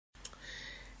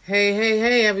Hey, hey,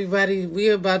 hey, everybody.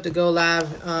 We're about to go live.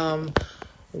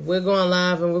 We're going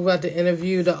live and we're about to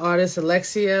interview the artist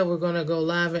Alexia. We're going to go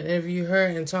live and interview her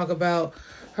and talk about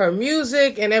her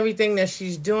music and everything that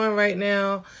she's doing right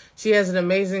now. She has an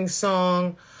amazing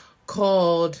song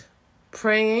called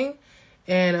Praying.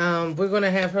 And we're going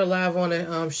to have her live on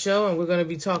a show and we're going to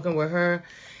be talking with her.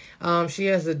 She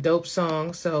has a dope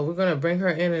song, so we're going to bring her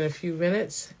in a few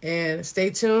minutes. And stay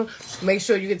tuned. Make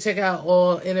sure you can check out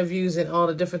all interviews and all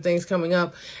the different things coming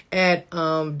up at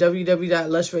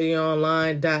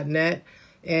www.lushradioonline.net.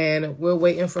 And we're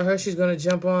waiting for her. She's going to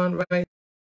jump on right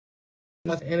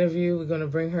now. The interview. We're going to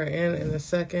bring her in a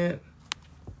second.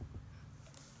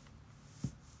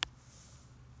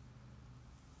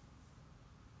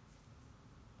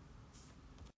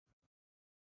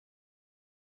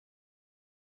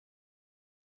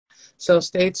 So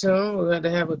stay tuned. We're going to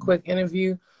have a quick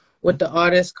interview with the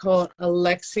artist called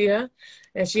Alexia.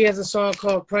 And she has a song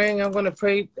called Praying. I'm going to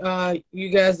play you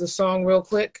guys the song real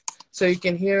quick so you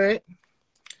can hear it.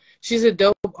 She's a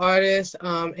dope artist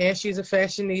and she's a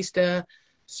fashionista.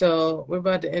 So we're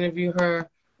about to interview her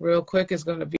real quick. It's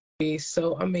going to be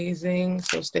so amazing.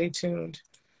 So stay tuned.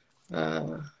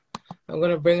 I'm going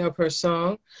to bring up her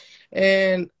song.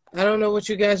 And I don't know what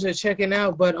you guys are checking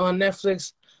out, but on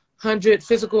Netflix, 100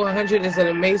 Physical 100 is an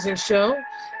amazing show.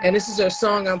 And this is her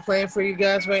song I'm playing for you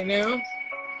guys right now.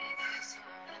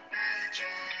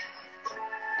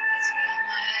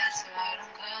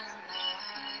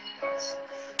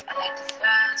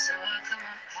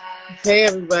 Hey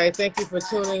everybody, thank you for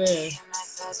tuning in.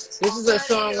 This is her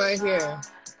song right here.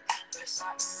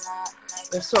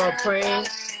 It's called Praying.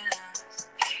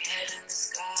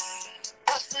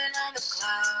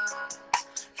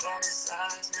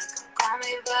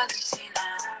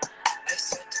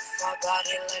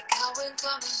 Body like how we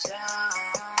coming down,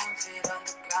 feet on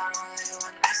the ground, only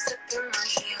when I step in my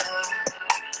heel.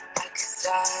 I could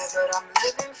die, but I'm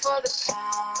living for the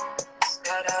pounds.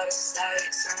 Got out of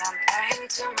sight, so I'm praying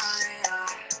to Maria.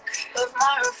 Love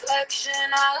my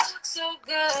reflection, I look so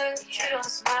good. You don't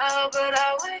smile, but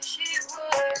I wish you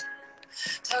would.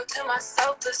 Talk to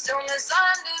myself, but still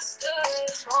misunderstood.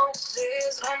 Smoke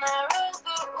please when I roll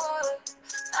the wood.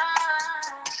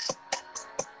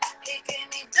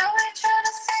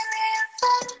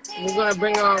 We're going to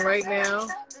bring her on right now.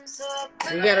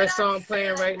 We got her song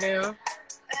playing right now.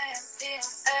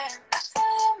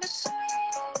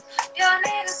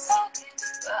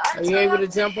 Are you able to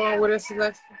jump on with us,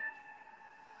 Alexa?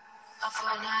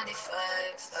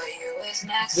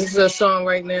 This is a song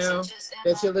right now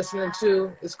that you're listening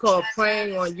to. It's called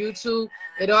Praying on YouTube.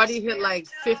 It already hit like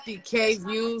 50K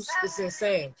views. It's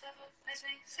insane.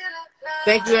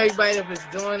 Thank you, everybody, that was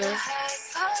joining.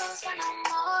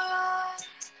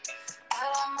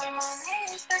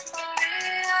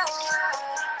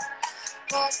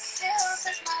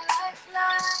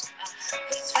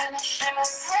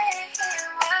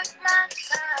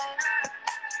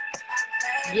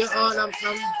 You're on.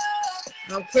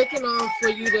 I'm clicking on for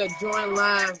you to join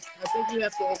live. I think you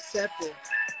have to accept it.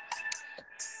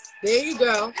 There you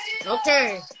go.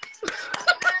 Okay.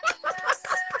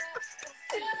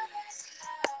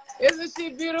 Isn't she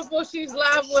beautiful? She's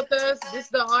live with us. This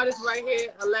is the artist right here,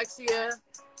 Alexia.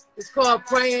 It's called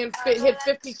Praying. Hit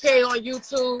 50K on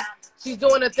YouTube. She's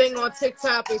doing a thing on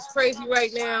TikTok. It's crazy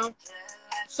right now.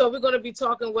 So we're going to be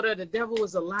talking with her. The devil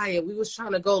was a liar. We was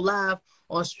trying to go live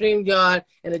on StreamYard,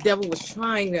 and the devil was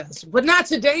trying us. But not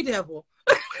today, devil.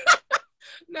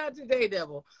 Not today,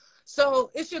 devil. So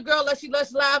it's your girl, Let's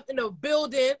Live in the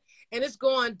building, and it's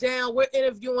going down. We're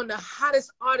interviewing the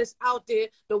hottest artist out there,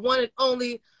 the one and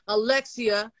only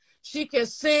Alexia. She can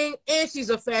sing, and she's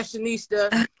a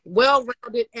fashionista,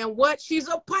 well-rounded, and what? She's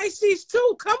a Pisces,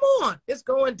 too. Come on. It's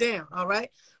going down, all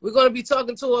right? We're going to be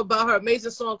talking to her about her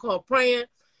amazing song called Praying.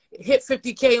 Hit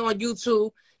 50K on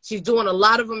YouTube. She's doing a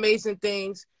lot of amazing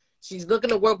things. She's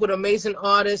looking to work with amazing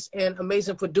artists and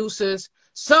amazing producers.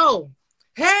 So,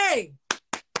 hey,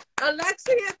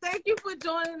 Alexia, thank you for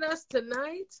joining us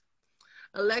tonight.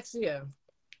 Alexia.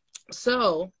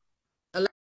 So,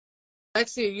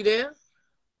 Alexia, you there?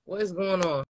 What is going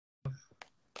on?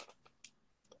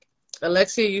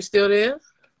 Alexia, you still there?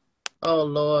 Oh,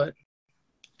 Lord.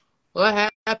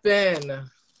 What happened?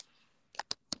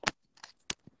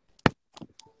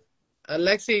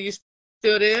 Alexia, you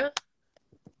still there?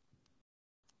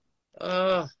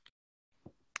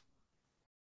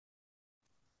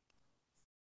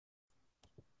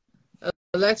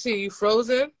 Alexia, you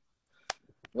frozen?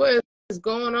 What is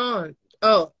going on?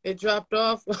 Oh, it dropped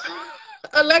off.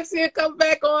 Alexia, come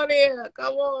back on here.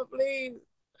 Come on, please.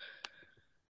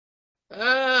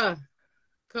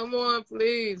 Come on,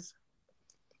 please.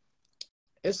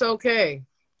 It's okay.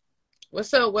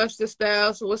 What's up, Webster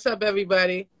Styles? What's up,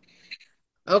 everybody?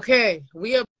 Okay,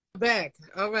 we are back.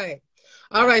 All right.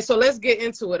 All right, so let's get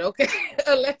into it, okay?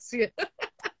 Alexia.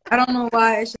 I don't know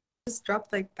why it just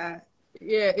dropped like that.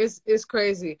 Yeah, it's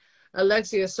crazy.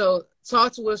 Alexia, so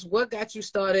talk to us. What got you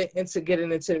started into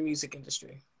getting into the music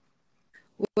industry?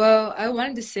 Well, I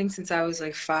wanted to sing since I was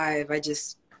like 5. I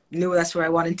just knew that's where I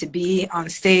wanted to be on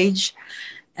stage.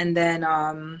 And then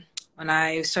when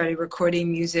I started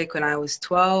recording music when I was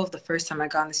 12, the first time I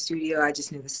got in the studio, I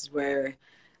just knew this is where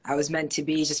I was meant to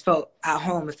be. It just felt at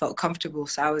home. It felt comfortable.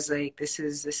 So I was like, this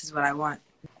is what I want.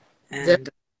 And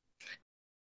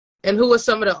And who were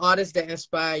some of the artists that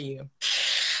inspire you?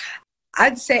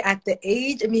 I'd say at the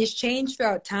age, I mean, it's changed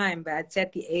throughout time, but I'd say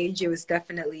at the age, it was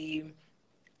definitely,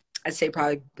 I'd say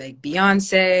probably like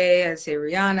Beyonce, I'd say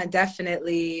Rihanna,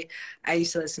 definitely. I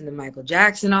used to listen to Michael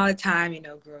Jackson all the time, you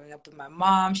know, growing up with my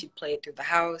mom. She'd play it through the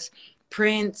house.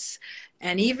 Prince,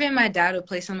 and even my dad would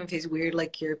play some of his weird,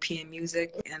 like, European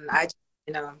music. And I,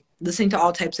 you know, listening to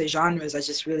all types of genres, I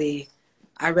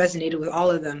resonated with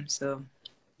all of them, so.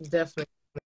 Definitely,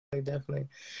 definitely.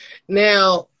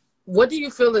 Now, what do you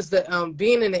feel is the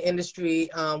being in the industry?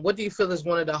 What do you feel is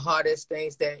one of the hardest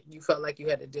things that you felt like you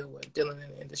had to deal with dealing in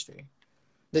the industry?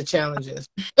 The challenges.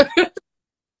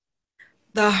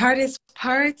 The hardest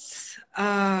parts,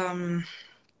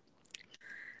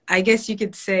 I guess you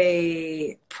could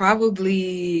say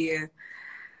probably,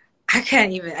 I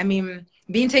can't even, I mean,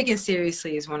 being taken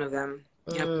seriously is one of them.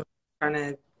 You know, trying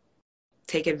to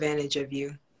take advantage of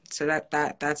you. So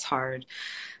that's hard.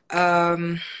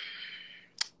 Wow.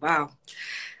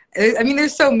 I mean,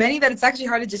 there's so many that it's actually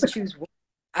hard to just choose one.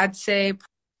 I'd say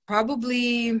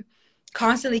probably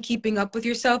constantly keeping up with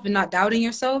yourself and not doubting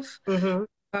yourself.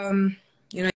 Mm-hmm.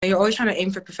 You know, you're always trying to aim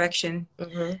for perfection.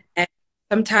 Mm-hmm. And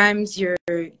sometimes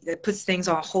it puts things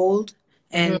on hold,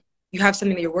 and you have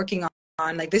something that you're working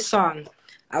on. Like this song,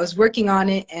 I was working on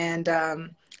it, and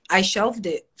I shelved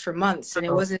it for months, and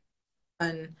it wasn't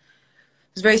fun. It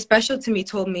was very special to me.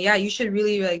 Told me, yeah, you should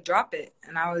really like drop it.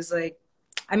 And I was like,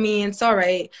 I mean, it's all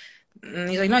right. And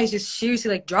he's like, no, you just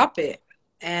seriously like drop it.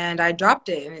 And I dropped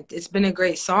it, and it's been a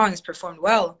great song. It's performed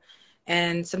well.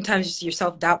 And sometimes it's your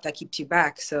self-doubt that keeps you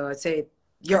back. So I'd say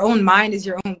your own mind is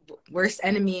your own worst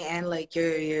enemy and like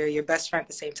your best friend at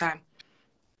the same time.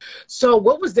 So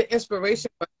what was the inspiration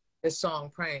for this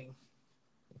song, Praying?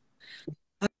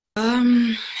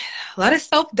 A lot of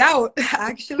self-doubt,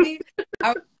 actually.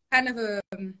 I was kind of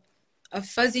a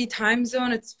fuzzy time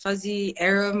zone. It's a fuzzy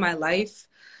era of my life.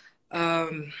 I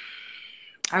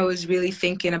was really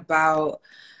thinking about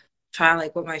trying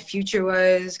like what my future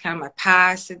was, kind of my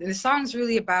past. And the song's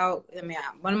really about, I mean,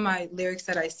 one of my lyrics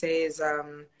that I say is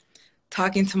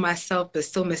talking to myself but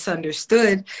still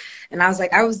misunderstood. And I was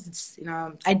like, I was, you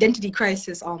know, identity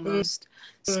crisis almost.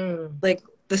 So, like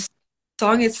the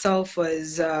song itself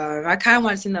was, I kind of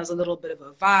wanted something that was a little bit of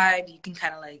a vibe. You can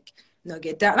kind of like, you know,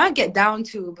 not get down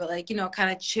to, but like, you know,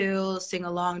 kind of chill, sing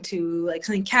along to, like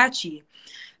something catchy.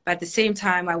 But at the same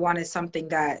time, I wanted something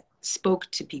that spoke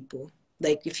to people.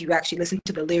 Like if you actually listen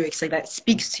to the lyrics, like that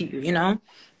speaks to you, you know?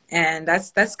 And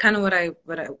that's kind of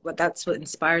that's what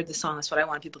inspired the song. That's what I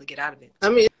want people to get out of it. I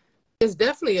mean, it's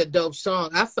definitely a dope song.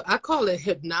 I call it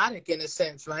hypnotic in a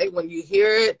sense, right? When you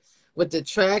hear it with the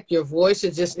track, your voice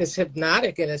is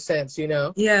hypnotic in a sense, you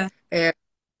know? Yeah. And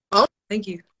thank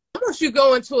you. Almost you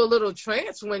go into a little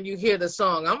trance when you hear the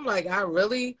song. I'm like, I don't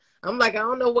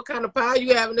know what kind of power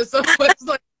you have in this song, but it's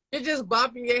like you're just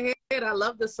bopping your head. I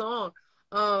love the song.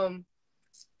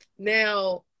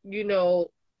 Now, you know,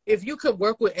 if you could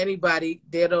work with anybody,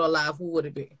 dead or alive, who would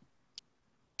it be?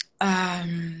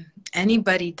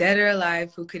 Anybody dead or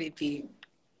alive, who could it be?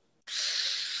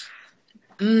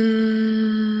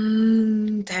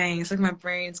 Dang, it's like my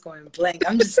brain's going blank.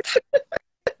 I'm just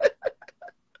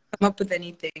come up with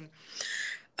anything.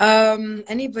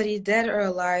 Anybody dead or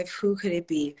alive, who could it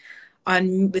be?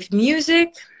 With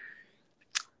music,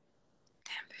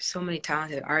 damn, there's so many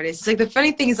talented artists. It's like the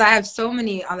funny thing is I have so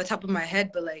many on the top of my head,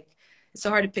 but like it's so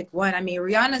hard to pick one. I mean,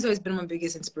 Rihanna's always been my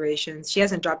biggest inspiration. She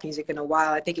hasn't dropped music in a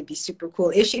while. I think it'd be super cool.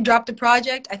 If she dropped a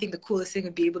project, I think the coolest thing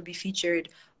would be able to be featured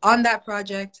on that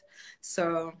project.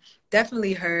 So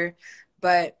definitely her.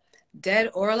 But dead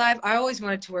or alive, I always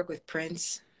wanted to work with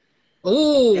Prince.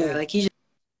 Ooh. Yeah, like he's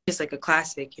just like a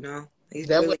classic, you know? He's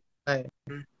that really... was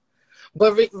nice.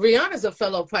 But Rihanna's a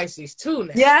fellow Pisces too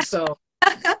now. Yeah. So,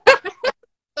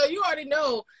 so you already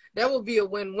know that would be a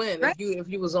win-win, right? if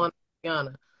you was on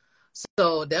Rihanna.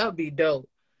 So that would be dope.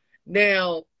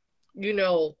 Now, you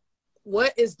know,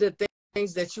 what is the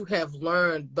things that you have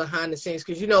learned behind the scenes?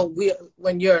 Because, you know,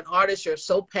 when you're an artist, you're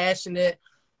so passionate.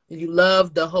 You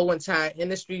love the whole entire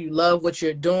industry. You love what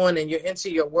you're doing and you're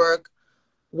into your work.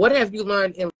 What have you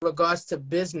learned in regards to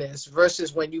business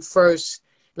versus when you first,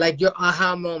 like your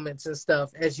aha moments and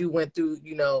stuff as you went through,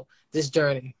 this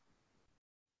journey?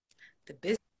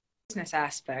 The business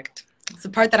aspect. It's the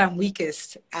part that I'm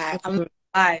weakest at. I'm not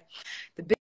gonna lie.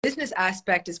 The business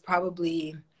aspect is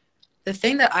probably the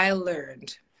thing that I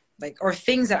learned, like, or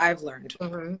things that I've learned.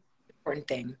 Mm-hmm. Important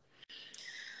thing.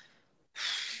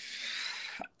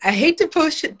 I hate to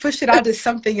push it out to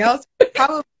something else.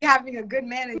 Probably having a good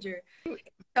manager,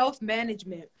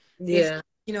 self-management. It's,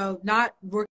 Yeah. not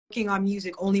working on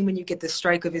music only when you get the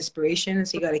strike of inspiration.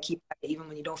 So you got to keep that even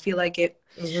when you don't feel like it.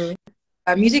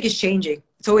 Mm-hmm. Music is changing.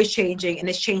 It's always changing, and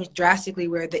it's changed drastically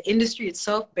where the industry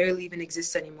itself barely even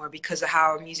exists anymore because of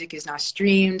how music is now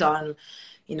streamed on,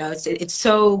 it's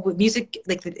so music,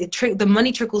 like the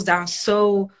money trickles down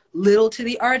so little to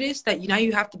the artist that now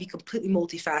you have to be completely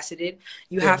multifaceted.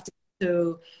 You have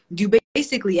to do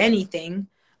basically anything.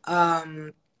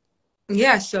 So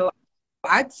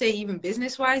I'd say even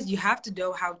business-wise, you have to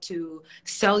know how to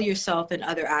sell yourself in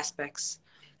other aspects,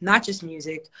 not just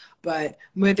music, but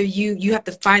whether you have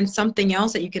to find something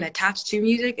else that you can attach to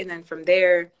music, and then from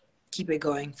there, keep it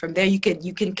going. From there, you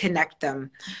can connect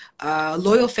them.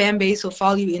 Loyal fan base will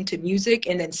follow you into music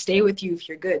and then stay with you if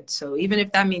you're good. So even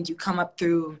if that means you come up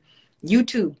through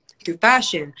YouTube, through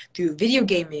fashion, through video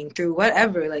gaming, through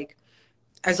whatever, like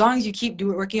as long as you keep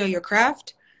working on your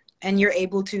craft and you're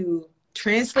able to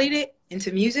translate it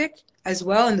into music as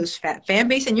well and those fan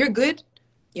base and you're good,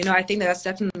 I think that's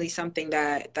definitely something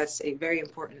that's a very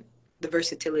important, the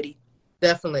versatility.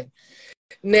 Definitely.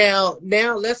 Now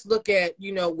let's look at,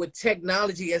 with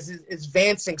technology as it's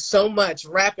advancing so much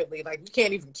rapidly, like we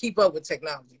can't even keep up with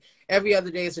technology. Every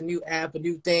other day is a new app, a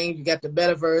new thing. You got the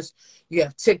metaverse, you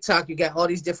have TikTok, you got all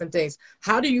these different things.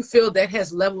 How do you feel that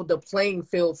has leveled the playing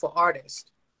field for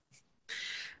artists?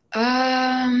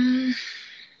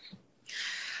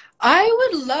 I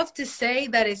would love to say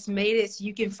that it's made it so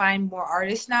you can find more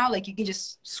artists now. Like you can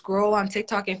just scroll on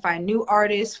TikTok and find new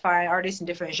artists, find artists in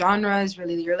different genres.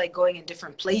 Really, you're like going in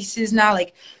different places now.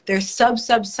 Like there's sub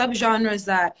genres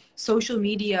that social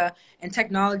media and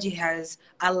technology has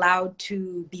allowed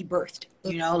to be birthed,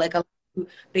 like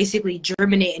basically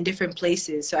germinate in different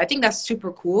places. So I think that's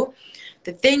super cool.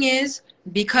 The thing is,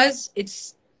 because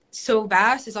it's so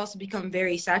vast, it's also become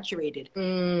very saturated.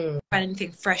 Find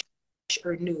anything fresh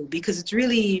or new because it's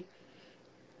really,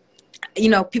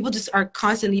 people just are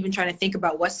constantly even trying to think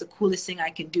about what's the coolest thing I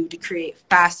can do to create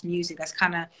fast music that's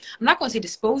kind of, I'm not going to say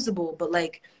disposable, but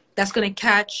like that's going to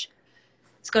catch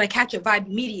a vibe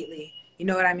immediately. You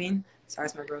know what I mean? Sorry,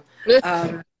 it's my bro.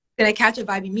 Going to catch a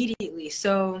vibe immediately.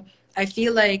 So I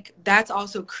feel like that's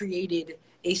also created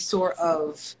a sort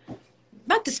of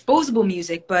not disposable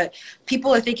music, but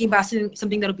people are thinking about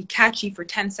something that'll be catchy for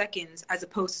 10 seconds as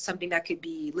opposed to something that could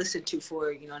be listened to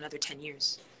for, another 10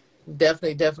 years.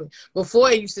 Definitely. Before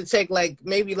it used to take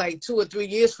maybe 2 or 3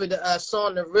 years for the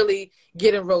song to really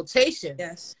get in rotation.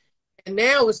 Yes. And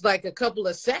now it's like a couple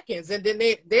of seconds and then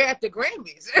they're at the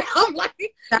Grammys. I'm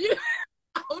like,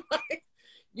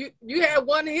 you had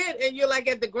one hit and you're like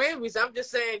at the Grammys. I'm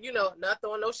just saying, not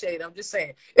throwing no shade. I'm just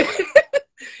saying.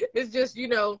 It's just,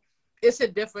 it's a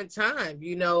different time,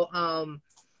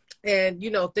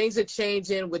 and, things are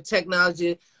changing with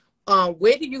technology.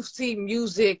 Where do you see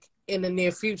music in the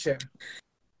near future?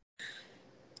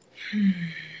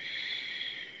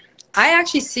 I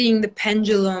actually seeing the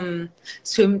pendulum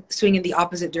swing in the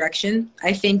opposite direction.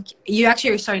 I think you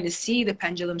actually are starting to see the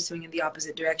pendulum swing in the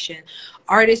opposite direction.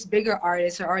 Bigger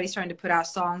artists are already starting to put out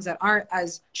songs that aren't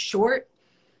as short,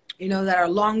 that are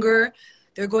longer.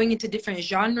 They're going into different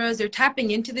genres. They're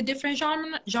tapping into the different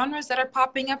genres that are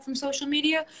popping up from social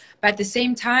media. But at the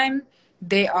same time,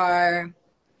 they are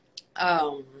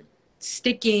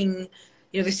sticking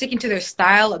to their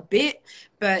style a bit,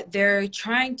 but they're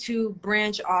trying to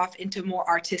branch off into more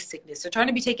artisticness. They're trying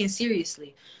to be taken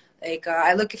seriously. Like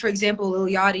I look at, for example, Lil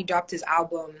Yachty dropped his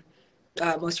album,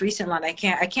 most recent line. I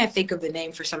can't think of the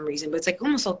name for some reason, but it's like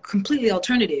almost completely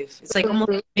alternative. It's like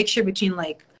almost a mixture between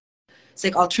it's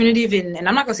like alternative and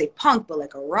I'm not gonna say punk, but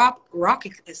like a rock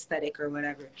aesthetic or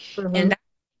whatever. And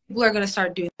people are gonna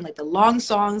start doing like the long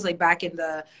songs, like back in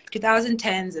the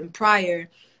 2010s and prior,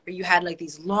 where you had like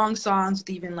these long songs with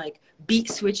even like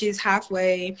beat switches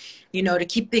halfway,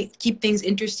 to keep things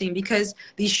interesting. Because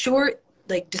these short,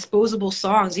 like disposable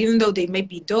songs, even though they may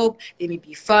be dope, they may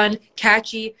be fun,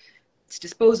 catchy, it's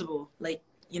disposable. Like,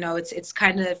 it's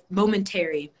kind of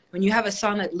momentary. When you have a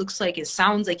song that looks like it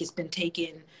sounds like it's been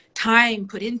taken time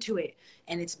put into it,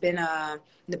 and it's been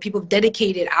the people have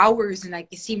dedicated hours, and like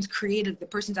it seems creative. The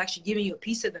person's actually giving you a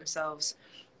piece of themselves.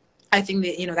 I think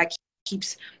that, you know, that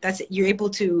keeps, you're able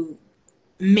to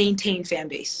maintain fan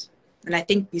base. And I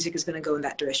think music is going to go in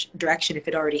that direction if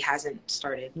it already hasn't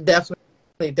started. Definitely.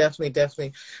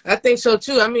 I think so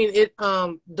too. I mean,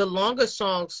 the longer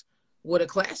songs were the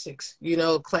classics, you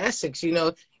know,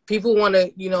 people want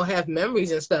to, you know, have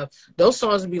memories and stuff. Those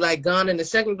songs would be like gone in a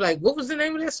second, be like, what was the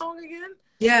name of that song again?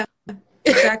 Yeah,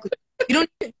 exactly. You don't,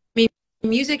 I mean,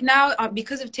 music now,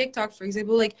 because of TikTok, for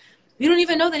example, like, you don't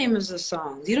even know the name of the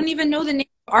songs. You don't even know the name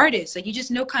of artists. Like, you just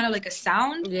know kind of like a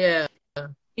sound. Yeah.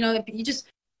 You know,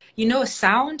 you know a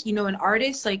sound, you know an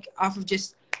artist, like, off of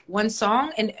just one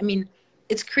song. And, I mean,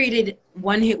 it's created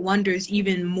one-hit wonders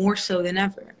even more so than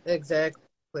ever.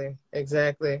 Exactly.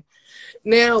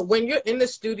 Now, when you're in the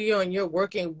studio and you're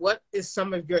working, what is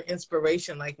some of your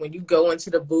inspiration? Like, when you go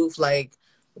into the booth, like,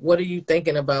 what are you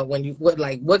thinking about when you,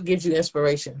 what gives you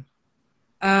inspiration?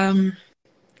 From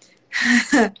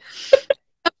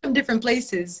different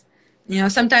places. You know,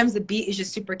 sometimes the beat is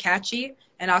just super catchy,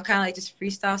 and I'll kind of like just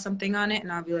freestyle something on it,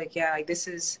 and I'll be like, yeah, like this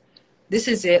is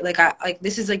it. Like,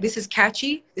 this is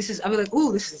catchy. I'll be like,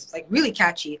 ooh, this is like really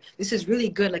catchy. This is really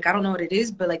good. Like, I don't know what it is,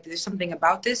 but like there's something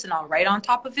about this, and I'll write on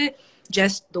top of it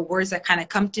just the words that kind of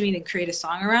come to me and create a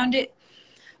song around it.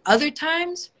 Other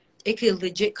times it could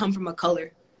legit come from a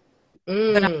color.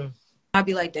 But I'll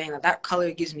be like, dang, that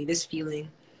color gives me this feeling,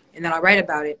 and then I'll write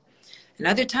about it. And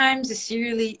other times it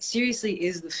seriously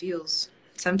is the feels.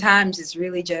 Sometimes it's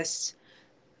really just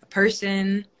a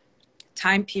person,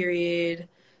 time period,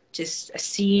 just a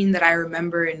scene that I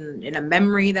remember in a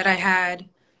memory that I had.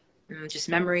 Just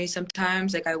memories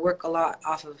sometimes. Like, I work a lot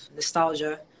off of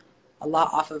nostalgia, a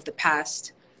lot off of the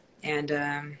past. And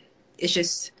it's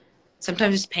just,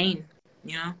 sometimes it's pain,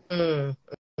 you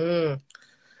know?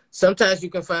 Sometimes you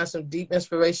can find some deep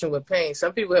inspiration with pain.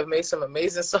 Some people have made some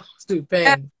amazing songs through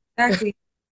Yeah, pain. exactly.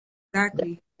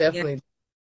 Definitely.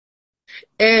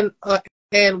 Yeah.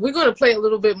 And we're going to play a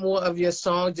little bit more of your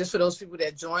song just for those people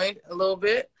that joined a little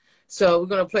bit. So we're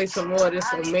going to play some more of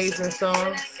this amazing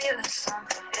song.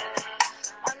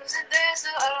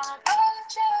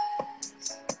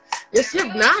 It's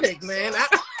hypnotic, man.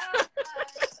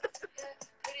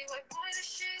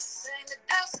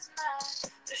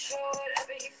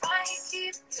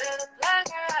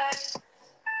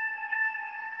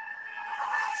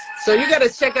 So you got to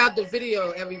check out the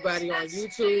video, everybody, on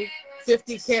YouTube.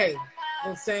 50K.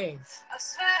 Insane.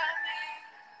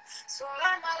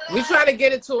 We try to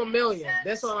get it to 1 million.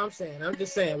 That's all I'm saying. I'm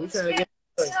just saying. We trying to get it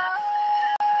to 1 million.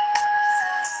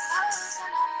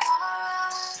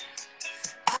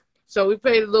 So we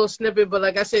played a little snippet, but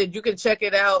like I said, you can check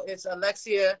it out. It's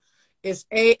Alexia. It's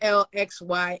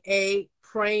Alxya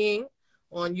Praying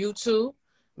on YouTube.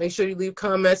 Make sure you leave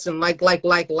comments and like.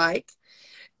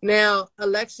 Now,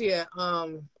 Alexia,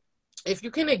 if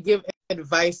you can give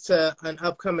advice to an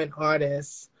upcoming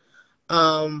artist,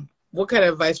 what kind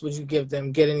of advice would you give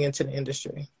them getting into the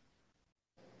industry?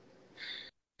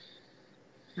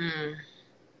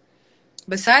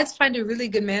 Besides find a really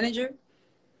good manager,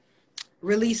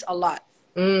 release a lot.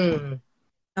 On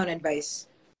advice.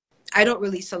 I don't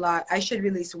release a lot. I should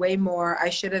release way more. I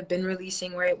should have been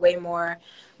releasing way more.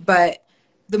 But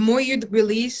the more you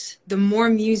release, the more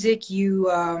music you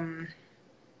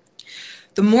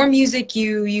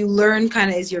learn kind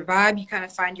of is your vibe. You kind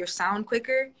of find your sound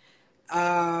quicker.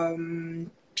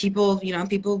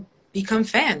 People become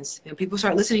fans. You know, people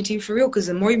start listening to you for real, because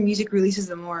the more your music releases,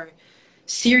 the more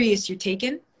serious you're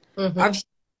taken. Obviously,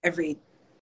 every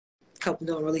couple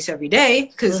don't release every day,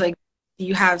 because like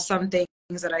you have some things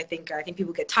that I think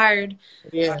people get tired,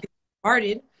 people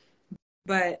started,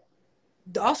 but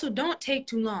also don't take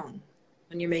too long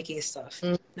when you're making stuff.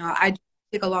 Now, I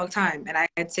take a long time, and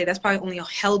I'd say that's probably only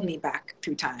held me back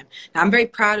through time. Now, I'm very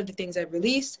proud of the things I've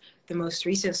released. The most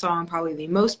recent song, probably the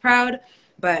most proud,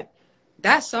 but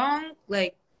that song,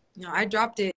 like, you know, I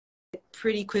dropped it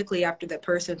pretty quickly after that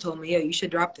person told me, yeah, you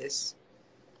should drop this.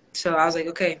 So I was like,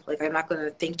 okay, like, I'm not going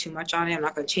to think too much on it. I'm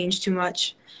not going to change too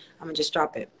much. I'm going to just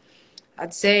drop it.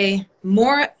 I'd say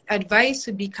more advice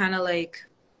would be kind of like,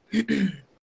 I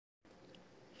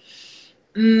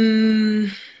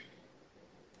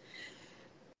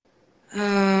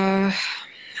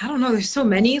don't know. There's so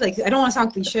many. Like, I don't want to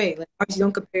sound cliche. Like, obviously,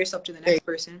 don't compare yourself to the next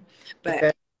person,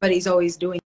 but everybody's always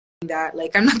doing that.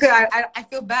 Like, I'm not gonna. I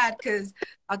feel bad, because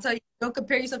I'll tell you, don't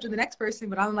compare yourself to the next person.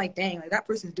 But I'm like, dang, like, that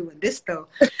person's doing this though,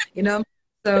 you know.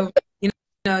 So you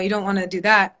don't want to do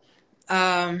that.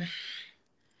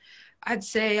 I'd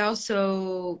say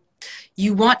also,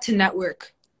 you want to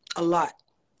network a lot,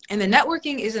 And the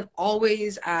networking isn't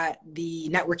always at the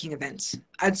networking events.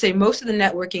 I'd say most of the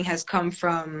networking has come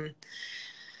from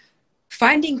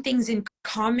finding things in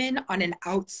common on an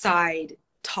outside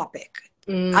topic.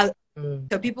 So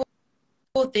people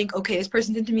think, okay, this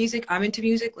person's into music, I'm into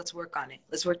music, let's work on it.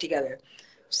 Let's work together.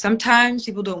 Sometimes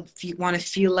people don't want to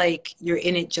feel like you're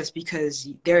in it just because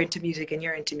they're into music and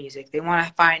you're into music. They want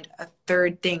to find a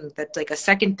third thing that's like a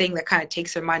second thing that kind of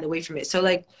takes their mind away from it. So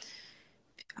like,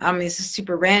 I mean, this is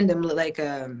super random, like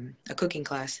a cooking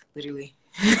class, literally.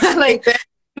 Like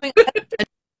doing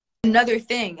another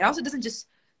thing. It also doesn't just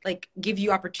like give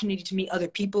you opportunity to meet other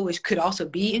people, which could also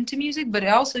be into music, but it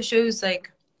also shows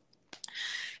like,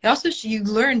 you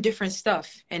learn different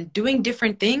stuff, and doing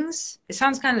different things. It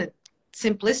sounds kind of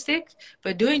simplistic,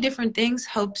 but doing different things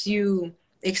helps you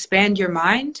expand your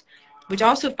mind, which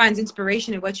also finds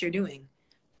inspiration in what you're doing.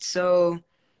 So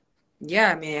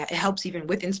yeah, I mean, it helps even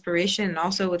with inspiration and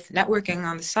also with networking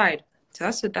on the side.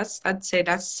 So I'd say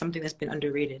that's something that's been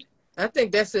underrated. I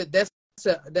think that's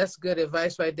good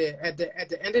advice right there. At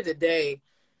the end of the day,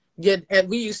 and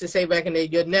we used to say back in the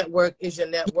day, your network is your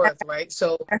net worth, right?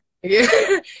 So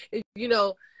yeah, you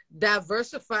know,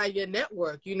 diversify your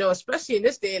network, you know, especially in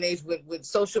this day and age with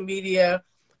social media,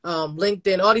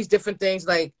 LinkedIn, all these different things.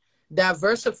 Like,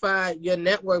 diversify your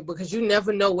network, because you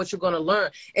never know what you're going to learn,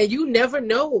 and you never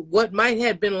know what might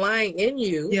have been lying in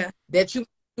you that you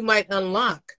might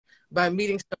unlock by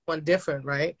meeting someone different,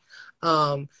 right?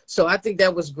 So I think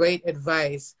that was great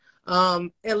advice.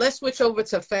 And let's switch over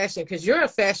to fashion, because you're a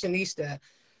fashionista.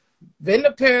 Been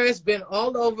to Paris, been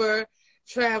all over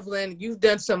traveling. You've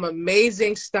done some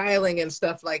amazing styling and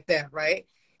stuff like that, right?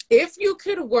 If you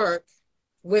could work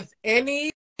with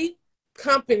any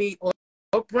company or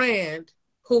brand,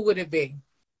 who would it be?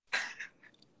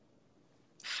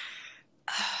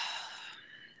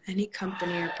 Any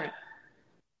company or brand.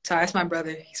 Sorry, that's my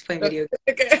brother. He's playing video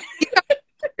games. Okay.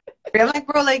 I'm like,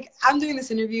 bro, like, I'm doing this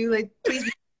interview. Like, please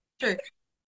be sure.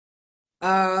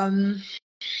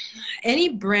 Any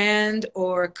brand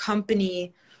or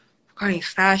company regarding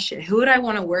fashion, who would I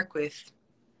want to work with?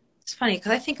 It's funny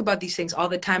because I think about these things all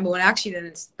the time, but when actually then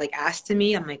it's like asked to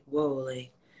me, I'm like, whoa,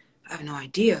 like, I have no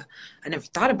idea. I never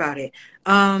thought about it.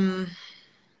 A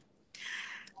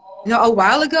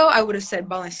while ago I would have said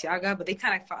Balenciaga, but they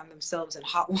kind of found themselves in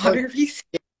hot water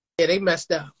recently. Yeah, they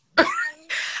messed up.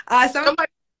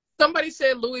 Somebody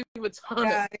said Louis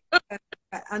Vuitton.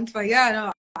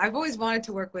 No, I've always wanted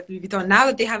to work with Louis Vuitton. Now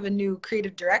that they have a new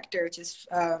creative director, which is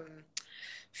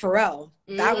Pharrell,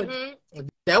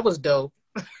 that was dope.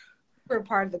 We're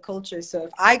part of the culture. So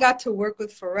if I got to work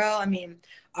with Pharrell, I mean,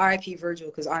 R.I.P. Virgil,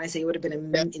 because honestly, it would have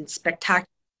been a spectacular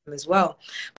as well.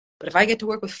 But if I get to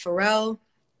work with Pharrell,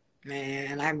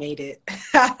 man, I made it.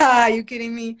 Are you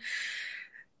kidding me?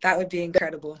 That would be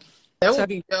incredible. That would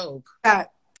be dope. My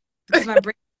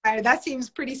brain, that seems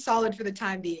pretty solid for the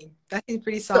time being. That seems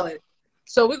pretty solid.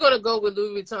 So we're gonna go with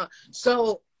Louis Vuitton.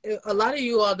 So a lot of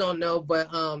you all don't know, but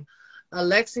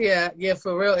Alexia, yeah,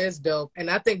 Pharrell is dope, and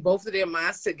I think both of their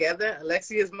minds together,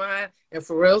 Alexia's mind and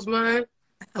Pharrell's mind,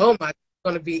 oh my, it's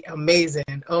gonna be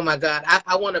amazing. Oh my God,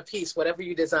 I want a piece, whatever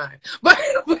you design. But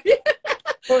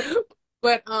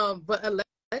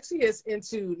Alexia is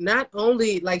into, not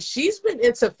only, like, she's been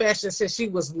into fashion since she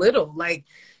was little. Like,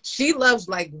 she loves,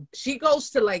 like, she goes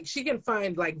to, like, she can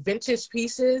find like vintage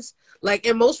pieces, like,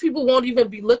 and most people won't even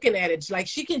be looking at it. Like,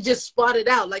 she can just spot it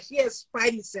out. Like, she has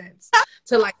spidey sense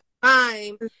to like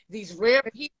find these rare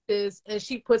pieces, and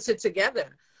she puts it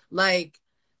together. Like,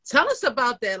 tell us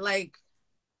about that. Like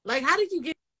how did you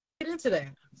get into that?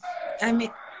 I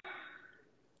mean,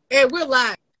 and we're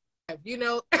live, you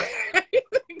know.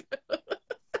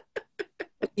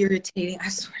 Irritating, I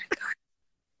swear to God.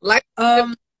 Like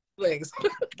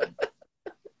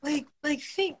like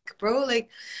think, bro. Like,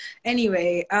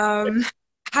 anyway, how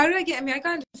did I get? I mean, I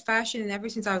got into fashion ever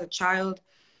since I was a child.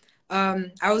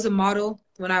 I was a model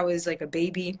when I was like a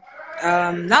baby.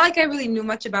 Not like I really knew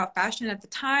much about fashion at the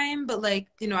time, but like,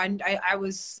 you know, I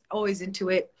was always into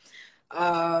it.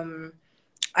 I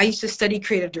used to study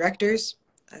creative directors.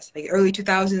 That's like early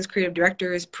 2000s creative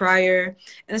directors prior.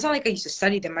 And it's not like I used to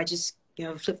study them. I just, you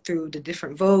know, flipped through the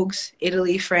different Vogues,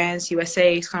 Italy, France,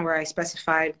 USA, is kind of where I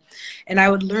specified. And I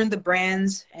would learn the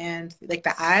brands and like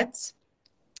the ads.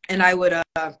 And I would, you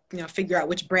know, figure out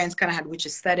which brands kind of had which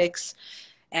aesthetics.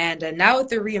 And now with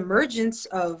the reemergence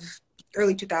of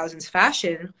early 2000s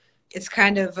fashion, it's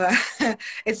kind of,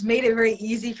 it's made it very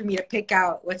easy for me to pick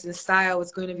out what's in style,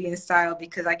 what's going to be in style,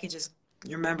 because I can just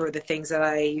remember the things that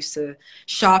I used to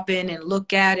shop in and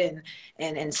look at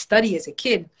and study as a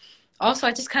kid. Also,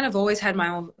 I just kind of always had my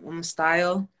own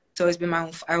style. It's always been my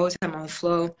own, I always had my own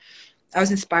flow. I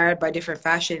was inspired by different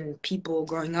fashion people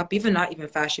growing up, even not even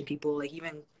fashion people, like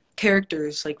even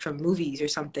characters like from movies or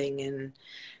something, and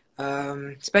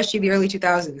especially the early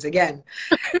 2000s again.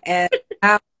 And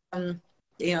now,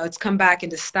 it's come back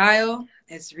into style.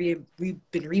 It's been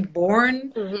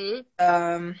reborn.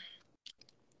 Mm-hmm.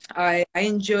 I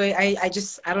enjoy. I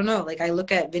don't know. Like I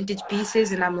look at vintage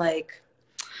pieces and I'm like,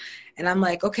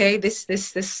 okay, this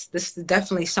is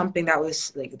definitely something that would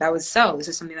sell. This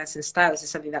is something that's in style. This is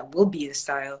something that will be in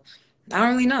style. I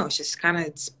don't really know. It just kind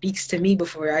of speaks to me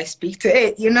before I speak to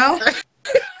it, you know?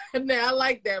 Now I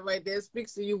like that right there. It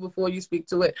speaks to you before you speak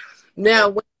to it. Now,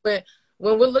 when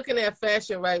we're looking at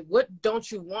fashion, right? What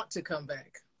don't you want to come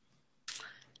back?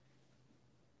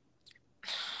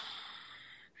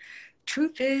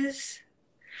 Truth is,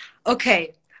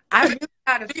 okay, I'm really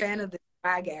not a fan of the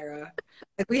swag era.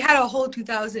 Like we had a whole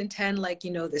 2010, like,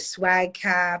 the swag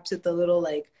caps with the little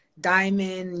like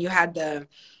diamond. You had the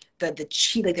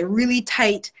cheat, like the really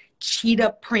tight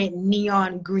cheetah print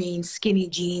neon green skinny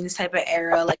jeans type of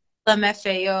era, like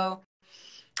LMFAO.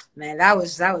 Man, that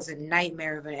was a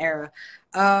nightmare of an era.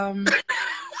 Um,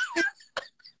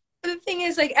 the thing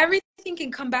is, like, everything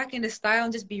can come back into style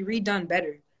and just be redone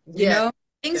better. You Yeah. know,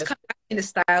 things Yes. come back into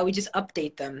style, we just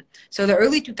update them. So the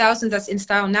early 2000s that's in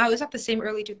style now is not the same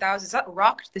early 2000s. It's not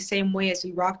rocked the same way as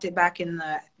we rocked it back in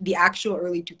the actual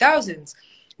early 2000s.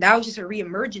 Now it's just a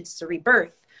reemergence, it's a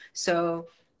rebirth. So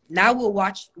now we'll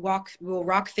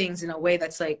rock things in a way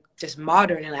that's like just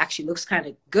modern and actually looks kind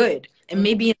of good. And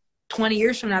maybe in 20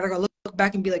 years from now, they're gonna look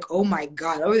back and be like, "Oh my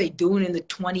God, what were they doing in the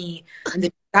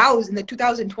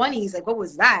 2020s? Like, what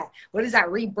was that? What is that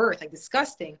rebirth? Like,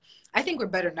 disgusting." I think we're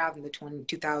better now than the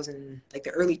 2000, like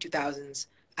the early 2000s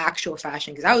actual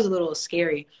fashion, because that was a little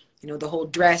scary. The whole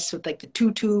dress with like the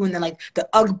tutu and then like the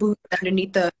UGG boots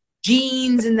underneath the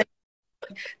jeans and then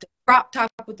the crop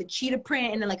top with the cheetah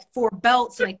print and then like four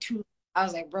belts and like two. I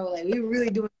was like, bro, like we were really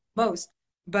doing the most.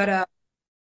 But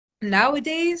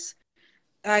nowadays,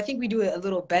 I think we do it a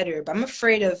little better. But I'm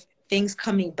afraid of things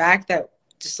coming back that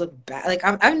just look bad. Like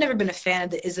I've never been a fan of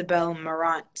the Isabel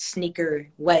Marant sneaker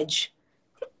wedge.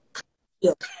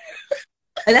 Yeah.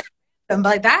 And but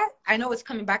like that, I know it's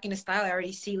coming back into style. I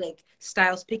already see like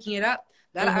styles picking it up.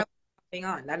 That Mm-hmm. I'm hopping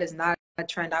on. That is not a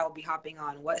trend I will be hopping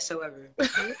on whatsoever.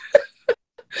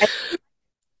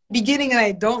 Beginning and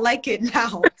I don't like it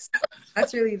now.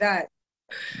 That's really that.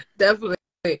 Definitely.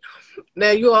 Now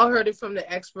you all heard it from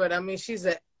the expert. I mean, she's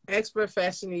an expert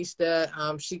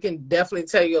fashionista. She can definitely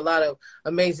tell you a lot of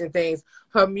amazing things.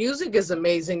 Her music is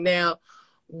amazing. Now,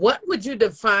 what would you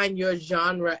define your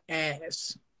genre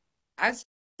as? I'd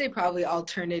say probably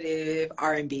alternative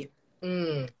R&B.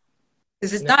 Mm.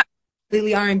 Because it's not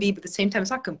completely R&B, but at the same time,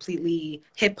 it's not completely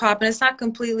hip hop and it's not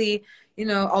completely,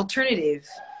 alternative.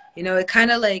 It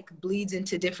kind of like bleeds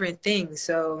into different things.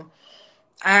 So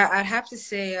I'd have to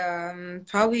say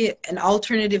probably an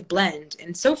alternative blend.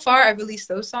 And so far, I've released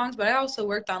those songs, but I also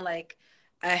worked on like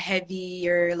a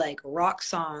heavier like rock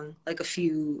song like a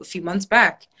few months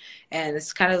back, and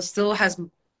it's kind of still has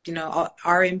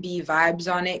R&B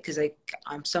vibes on it because like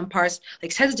on some parts,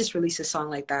 like Sez just released a song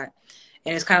like that,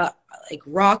 and it's kind of like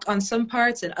rock on some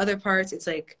parts, and other parts it's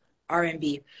like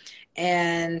R&B.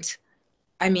 And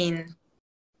I mean,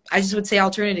 I just would say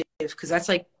alternative because that's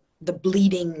like the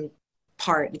bleeding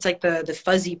part. It's like the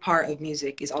fuzzy part of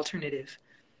music is alternative.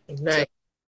 So Nice.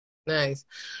 Nice.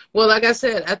 Well, like I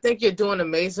said, I think you're doing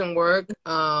amazing work.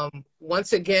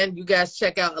 Once again, you guys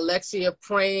check out Alexia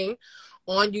Praying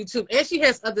on YouTube. And she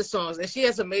has other songs. And she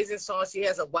has amazing songs. She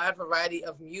has a wide variety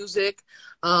of music.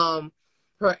 Her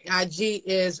IG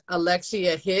is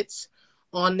Alexia Hits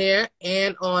on there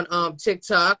and on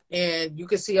TikTok. And you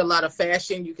can see a lot of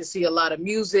fashion. You can see a lot of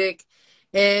music.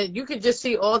 And you can just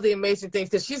see all the amazing things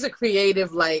because she's a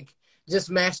creative, like, just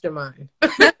mastermind.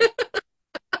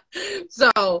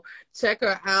 So check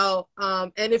her out.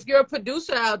 And if you're a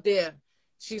producer out there,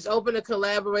 she's open to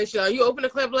collaboration. Are you open to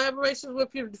collaborations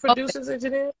with your producers,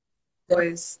 engineers?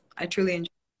 always, I truly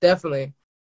enjoy. Definitely.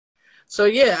 So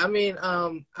yeah, I mean,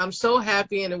 I'm so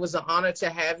happy, and it was an honor to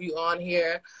have you on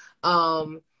here.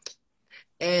 And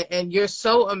you're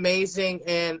so amazing,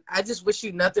 and I just wish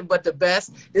you nothing but the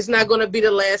best. This is not going to be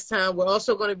the last time. We're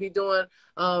also going to be doing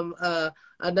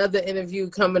another interview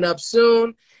coming up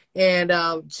soon. And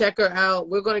check her out.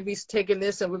 We're going to be taking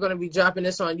this and we're going to be dropping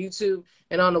this on YouTube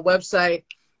and on the website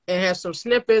and have some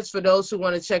snippets for those who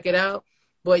want to check it out.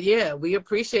 But yeah, we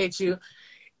appreciate you.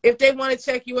 If they want to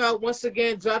check you out, once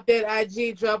again, drop that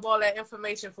IG, drop all that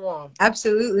information for them.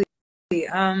 Absolutely. IG,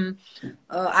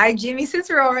 since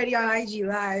we're already on IG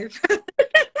Live,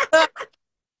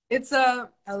 it's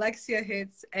Alexia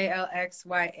Hits,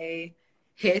 ALXYA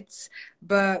hits,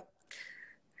 but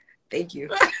thank you.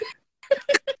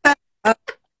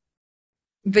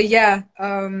 But yeah,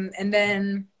 and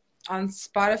then on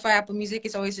Spotify, Apple Music,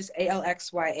 it's always just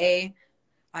ALXYA.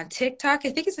 On TikTok, I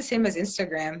think it's the same as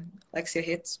Instagram, Alexia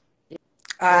Hits.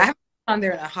 I haven't been on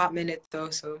there in a hot minute though,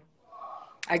 so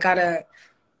I gotta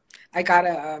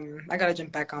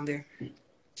jump back on there.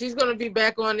 She's gonna be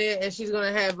back on there, and she's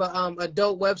gonna have a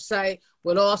dope website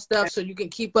with all stuff so you can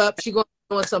keep up. She's gonna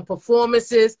be doing some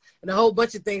performances, and a whole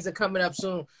bunch of things are coming up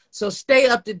soon. So stay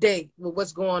up to date with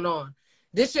what's going on.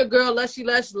 This your girl, Lushy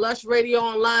Lush,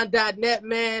 lushradioonline.net,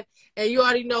 man. And you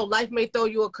already know life may throw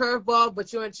you a curveball,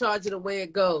 but you're in charge of the way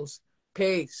it goes.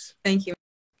 Peace. Thank you.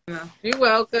 You're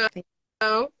welcome.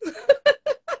 All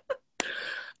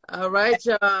right,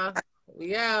 y'all.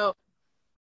 We out.